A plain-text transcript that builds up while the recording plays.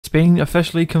been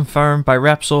officially confirmed by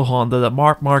Repsol Honda that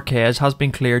Marc Marquez has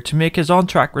been cleared to make his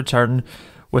on-track return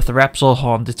with the Repsol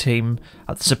Honda Team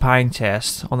at the Sepang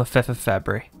Test on the 5th of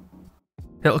February.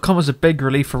 It'll come as a big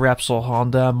relief for Repsol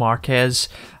Honda and Marquez,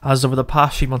 as over the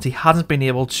past few months he hasn't been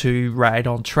able to ride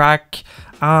on track,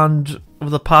 and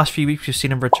over the past few weeks we've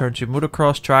seen him return to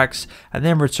motocross tracks and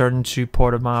then return to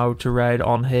Portimao to ride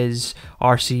on his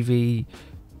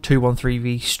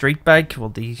RC213V street bike, well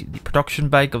the production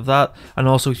bike of that, and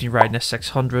also he's been riding a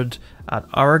 600 at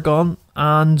Aragon.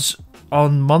 And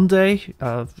on Monday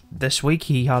this week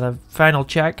he had a final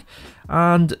check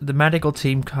and the medical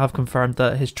team have confirmed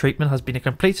that his treatment has been a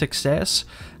complete success,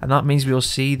 and that means we will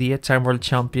see the 8-time world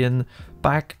champion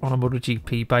back on a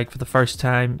MotoGP bike for the first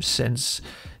time since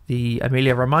the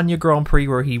Emilia Romagna Grand Prix,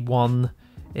 where he won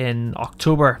in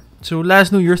October. So let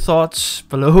us know your thoughts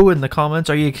below in the comments.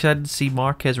 Are you excited to see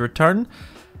Marquez return?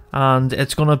 And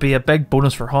it's going to be a big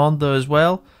bonus for Honda as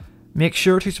well. Make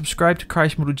sure to subscribe to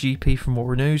Christ MotoGP for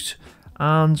more news,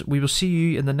 and we will see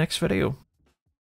you in the next video.